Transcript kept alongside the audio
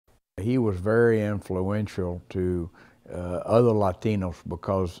He was very influential to other Latinos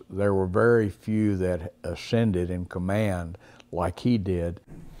because there were very few that ascended in command like he did.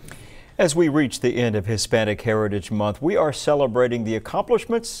 As we reach the end of Hispanic Heritage Month, we are celebrating the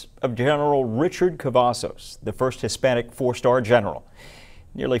accomplishments of General Richard Cavazos, the first Hispanic four-star general.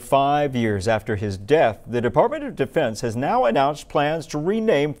 Nearly 5 years after his death, the Department of Defense has now announced plans to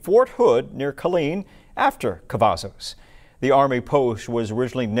rename Fort Hood near Killeen after Cavazos. The Army post was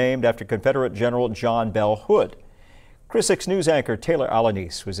originally named after Confederate General John Bell Hood. Chris 6 News anchor Taylor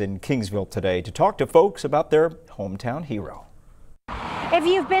Alanis was in Kingsville today to talk to folks about their hometown hero. If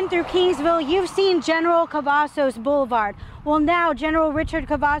you've been through Kingsville, you've seen General Cavazos Boulevard. Well, now General Richard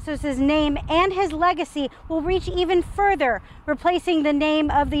Cavazos' name and his legacy will reach even further, replacing the name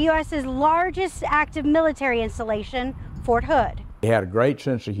of the U.S.'s largest active military installation, Fort Hood. He had a great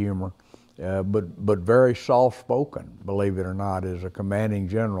sense of humor, but very soft-spoken, believe it or not, as a commanding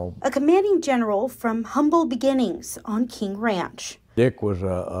general. A commanding general from humble beginnings on King Ranch. Dick was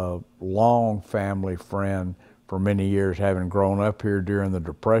a long family friend for many years, having grown up here during the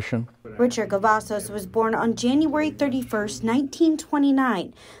Depression. Richard Cavazos was born on January 31st,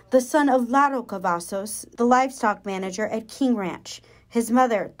 1929, the son of Laro Cavazos, the livestock manager at King Ranch. His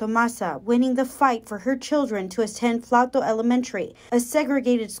mother, Tomasa, winning the fight for her children to attend Flauto Elementary, a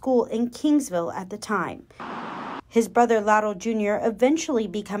segregated school in Kingsville at the time. His brother Laro Jr. eventually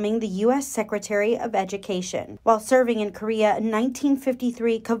becoming the U.S. Secretary of Education. While serving in Korea in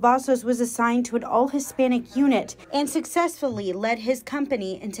 1953, Cavazos was assigned to an all-Hispanic unit and successfully led his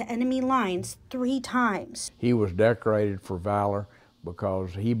company into enemy lines 3 times. He was decorated for valor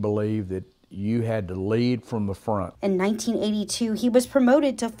because he believed that you had to lead from the front. In 1982, he was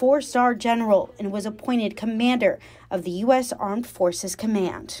promoted to 4-star general and was appointed commander of the U.S. Armed Forces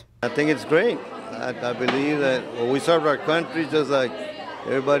Command. I think it's great. I believe that we serve our country just like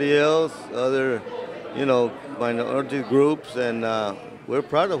everybody else, other, minority groups, and we're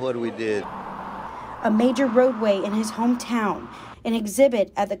proud of what we did. A major roadway in his hometown, an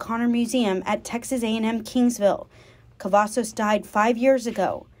exhibit at the Connor Museum at Texas A&M Kingsville. Cavazos died 5 years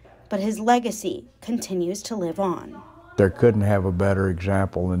ago, but his legacy continues to live on. There couldn't have a better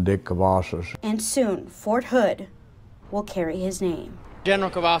example than Dick Cavazos. And soon, Fort Hood will carry his name.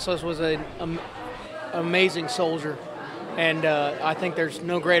 General Cavazos was an amazing soldier, and I think there's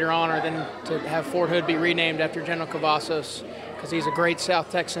no greater honor than to have Fort Hood be renamed after General Cavazos, because he's a great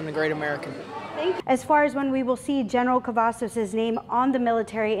South Texan, a great American. As far as when we will see General Cavazos' name on the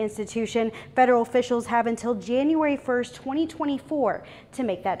military institution, federal officials have until January 1st, 2024 to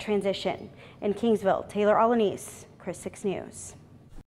make that transition. In Kingsville, Taylor Alanis, Chris 6 News.